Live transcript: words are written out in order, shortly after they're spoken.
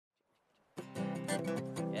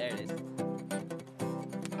There it is.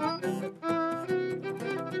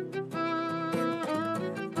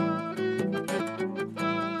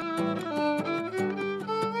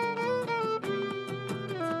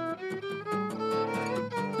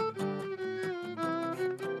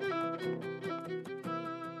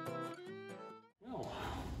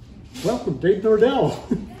 Welcome, Dave Nordel.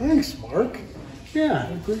 Thanks, Mark. Yeah,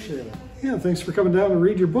 I appreciate it. yeah. Thanks for coming down to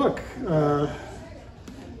read your book,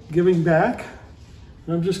 Giving Back.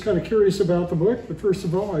 And I'm just kind of curious about the book, but first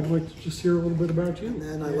of all, I'd like to just hear a little bit about you.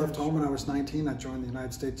 And I left home when I was 19. I joined the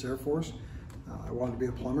United States Air Force. I wanted to be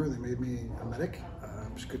a plumber. They made me a medic.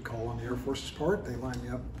 It was a good call on the Air Force's part. They lined me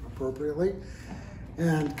up appropriately.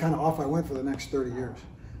 And kind of off I went for the next 30 years.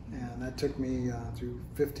 And that took me through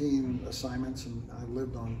 15 assignments, and I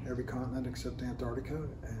lived on every continent except Antarctica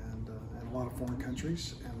and a lot of foreign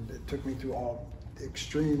countries. And it took me through all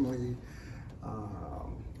extremely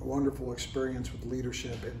wonderful experience with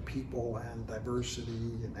leadership and people and diversity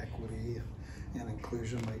and equity and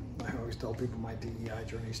inclusion. I always tell people my DEI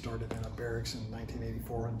journey started in a barracks in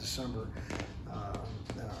 1984 in December.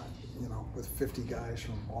 You know, with 50 guys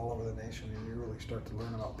from all over the nation, and you really start to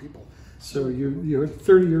learn about people. So you had a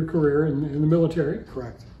 30-year career in the military.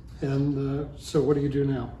 Correct. And so what do you do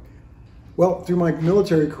now? Well, through my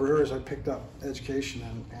military career, as I picked up education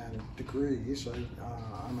and degrees,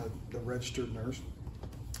 I'm a registered nurse,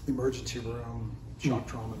 emergency room, shock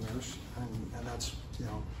trauma nurse, and that's, you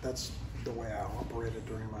know, that's the way I operated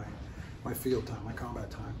during my field time, my combat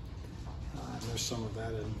time. And there's some of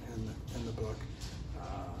that in the book.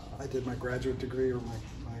 I did my graduate degree or my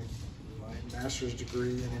master's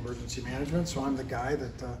degree in emergency management, so I'm the guy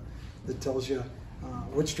that tells you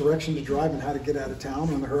which direction to drive and how to get out of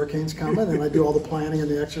town when the hurricane's coming, and I do all the planning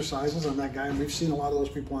and the exercises. I'm that guy, and we've seen a lot of those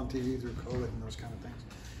people on TV through COVID and those kind of things.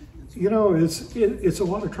 You know, it's a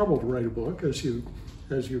lot of trouble to write a book, as you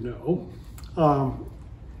know,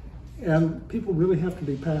 and people really have to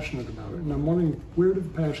be passionate about it. And I'm wondering, where did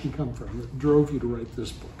the passion come from that drove you to write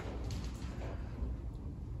this book?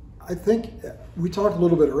 I think we talked a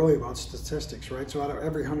little bit earlier about statistics, right? So out of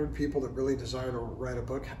every 100 people that really desire to write a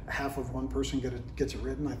book, half of one person gets it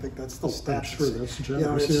written. I think that's the stats. I'm sure that's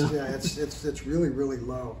generous. It's really, really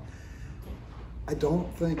low. I don't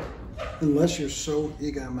think, unless you're so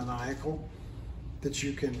egomaniacal that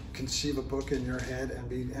you can conceive a book in your head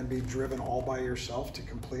and be driven all by yourself to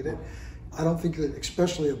complete it. I don't think that,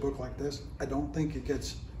 especially a book like this, I don't think it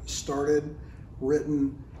gets started,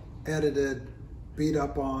 written, edited, beat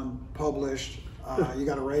up on, published. You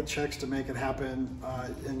got to write checks to make it happen,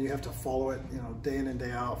 and you have to follow it, you know, day in and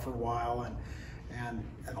day out for a while, and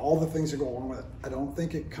all the things that go along with it. I don't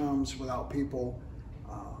think it comes without people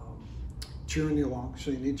cheering you along.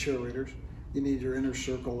 So you need cheerleaders. You need your inner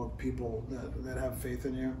circle of people that have faith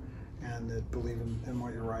in you and that believe in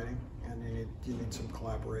what you're writing, and you need some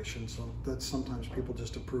collaboration. So that's sometimes people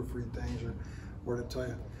just to proofread things or to tell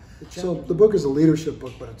you. So the book is a leadership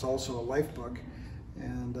book, but it's also a life book.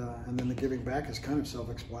 And then the giving back is kind of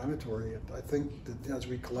self-explanatory. I think that as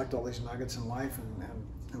we collect all these nuggets in life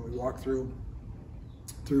and we walk through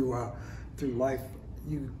life,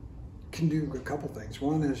 you can do a couple things.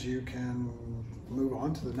 One is you can move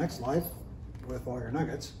on to the next life with all your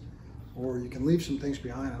nuggets, or you can leave some things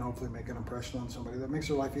behind and hopefully make an impression on somebody that makes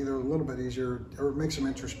their life either a little bit easier or makes them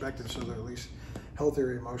introspective, so they're at least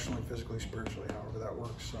healthier emotionally, physically, spiritually, however that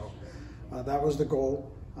works. So that was the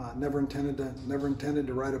goal. Never intended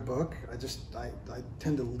to write a book. I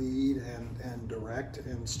tend to lead and direct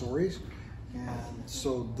in stories, and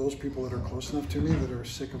so those people that are close enough to me that are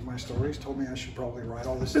sick of my stories told me I should probably write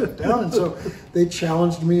all this stuff down, and so they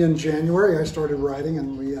challenged me in January. I started writing,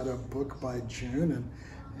 and we had a book by June,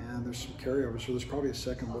 and there's some carryover, so there's probably a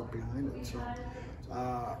second book behind it. So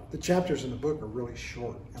the chapters in the book are really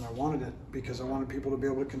short, and I wanted it because I wanted people to be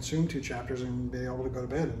able to consume 2 chapters and be able to go to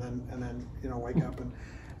bed and then you know, wake up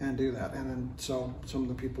and do that. And then so some of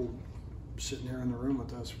the people sitting here in the room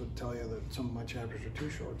with us would tell you that some of my chapters are too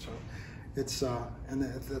short. So it's and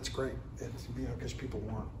that's great. It's, you know, because people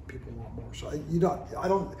want more. So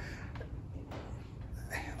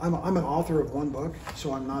I'm an author of one book,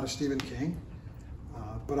 so I'm not a Stephen King.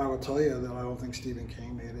 But I will tell you that I don't think Stephen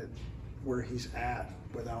King made it where he's at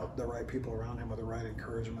without the right people around him with the right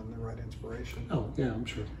encouragement and the right inspiration. Oh yeah, I'm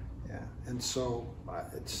sure. Yeah, and so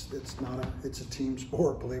it's a team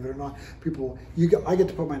sport, believe it or not. I get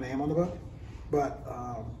to put my name on the book, but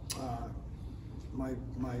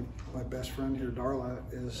my best friend here, Darla,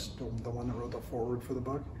 is the one that wrote the foreword for the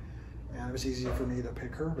book, and it was easy for me to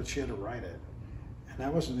pick her, but she had to write it, and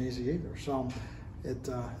that wasn't easy either. So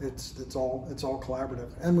it's all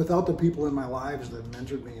collaborative. And without the people in my lives that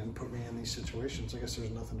mentored me and put me in these situations, I guess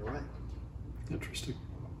there's nothing to write. Interesting.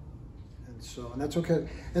 And that's okay.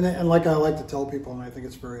 And like I like to tell people, and I think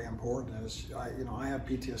it's very important, is I have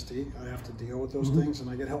PTSD. I have to deal with those things, and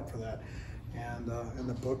I get help for that. And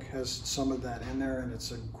the book has some of that in there, and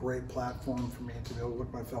it's a great platform for me to be able to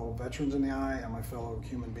look my fellow veterans in the eye and my fellow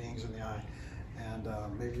human beings in the eye, and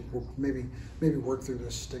maybe work through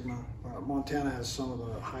this stigma. Montana has some of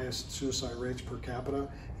the highest suicide rates per capita,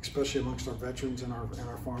 especially amongst our veterans and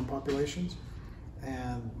our farm populations.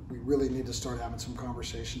 And we really need to start having some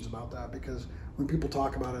conversations about that, because when people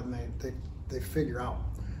talk about it and they figure out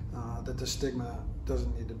that the stigma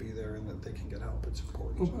doesn't need to be there and that they can get help, it's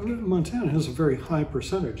important. Well, Montana has a very high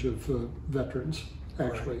percentage of veterans,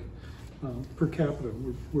 actually. Right. Per capita,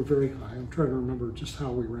 we're very high. I'm trying to remember just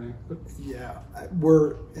how we rank. But yeah,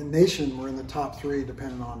 we're in the top 3,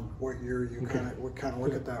 depending on what year you kind of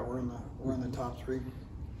look at that. We're in the top 3,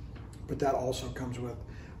 but that also comes with,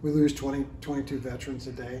 we lose 22 veterans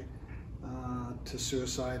a day to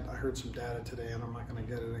suicide. I heard some data today, and I'm not going to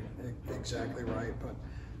get it exactly right, but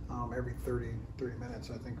every 30 minutes,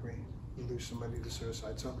 I think we lose somebody to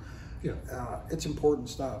suicide. So yeah, it's important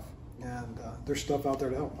stuff, and there's stuff out there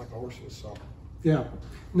to help, like the horses. So yeah.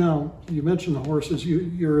 Now, you mentioned the horses.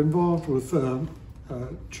 You're involved with a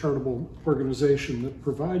charitable organization that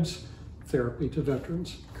provides therapy to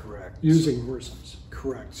veterans. Correct. Using horses.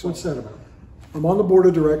 Correct. So what's that about? I'm on the board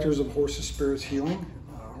of directors of Horses Spirits Healing.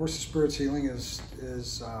 Horses Spirits Healing is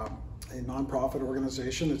a nonprofit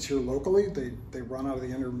organization that's here locally. They run out of the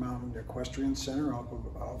Intermountain Equestrian Center off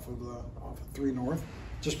of 3 North,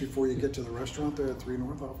 just before you get to the restaurant there at 3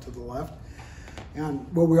 North, off to the left. And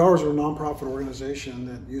what we are is we're a nonprofit organization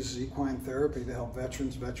that uses equine therapy to help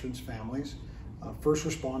veterans, families, first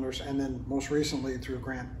responders, and then most recently through a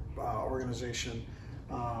grant organization,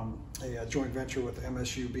 a joint venture with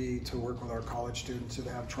MSUB to work with our college students that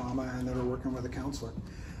have trauma and that are working with a counselor.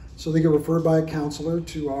 So they get referred by a counselor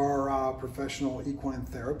to our professional equine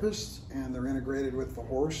therapists, and they're integrated with the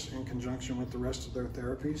horse in conjunction with the rest of their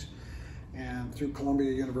therapies. And through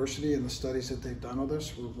Columbia University and the studies that they've done with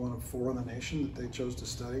us, we're one of 4 in the nation that they chose to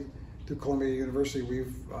study. Through Columbia University,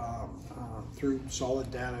 we've, through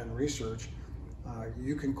solid data and research,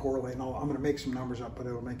 you can correlate, and I'm going to make some numbers up, but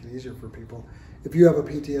it'll make it easier for people. If you have a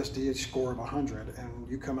PTSD score of 100 and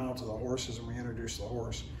you come out to the horses and we introduce the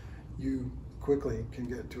horse, you quickly can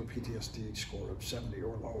get to a PTSD score of 70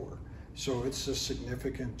 or lower. So it's a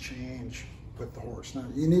significant change with the horse. Now,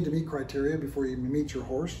 you need to meet criteria before you meet your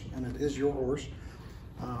horse, and it is your horse.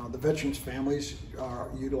 The veterans' families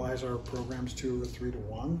utilize our programs 2 or 3 to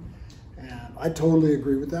 1. And I totally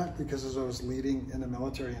agree with that, because as I was leading in the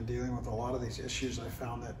military and dealing with a lot of these issues, I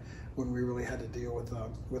found that when we really had to deal with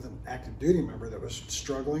an active duty member that was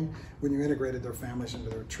struggling, when you integrated their families into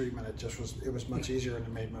their treatment, it was much easier and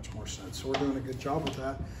it made much more sense. So we're doing a good job with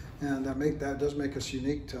that, and that does make us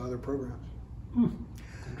unique to other programs.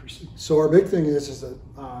 Interesting. So our big thing is that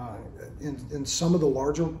in some of the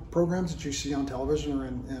larger programs that you see on television or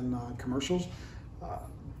in commercials,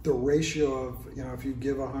 the ratio of, if you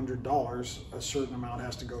give $100, a certain amount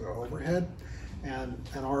has to go to overhead. And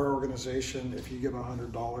our organization, if you give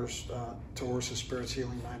 $100 to Horses Spirits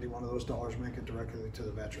Healing, 91 of those dollars make it directly to the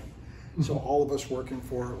veteran. So all of us working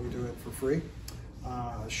for it, we do it for free,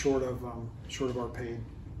 short of our paid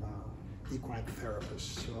equine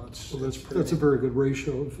therapists. So that's a very good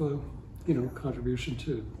ratio of contribution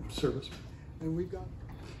to service. And we've got.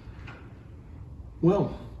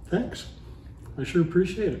 Well, thanks. I sure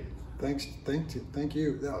appreciate it. Thank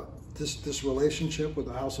you. This relationship with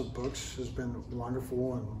the House of Books has been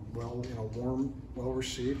wonderful and warm, well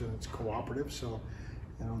received, and it's cooperative. So,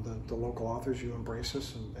 the local authors, you embrace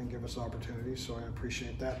us and give us opportunities. So I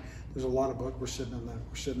appreciate that. There's a lot of books. We're sitting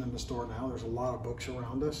in the store now. There's a lot of books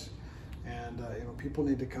around us, and people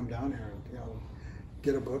need to come down here and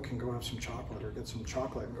get a book and go have some chocolate, or get some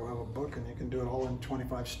chocolate and go have a book, and you can do it all in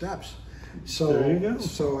 25 steps. So there you go.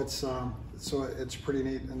 So it's pretty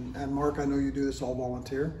neat. And Mark, I know you do this all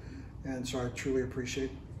volunteer, and so I truly appreciate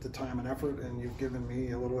the time and effort, and you've given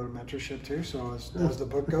me a little bit of mentorship too. So as the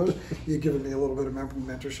book goes, you've given me a little bit of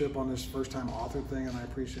mentorship on this first-time author thing, and I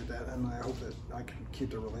appreciate that. And I hope that I can keep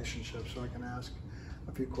the relationship so I can ask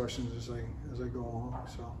a few questions as I go along.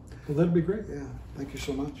 So well, that'd be great. Yeah, thank you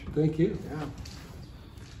so much. Thank you. Yeah.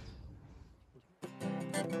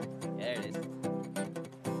 There it is.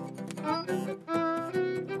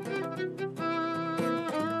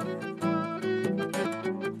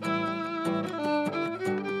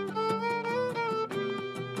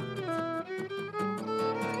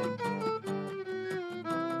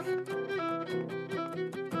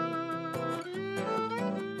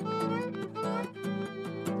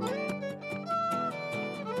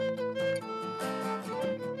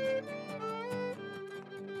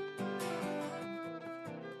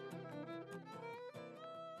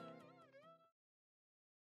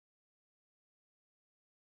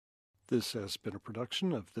 This has been a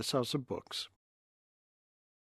production of This House of Books.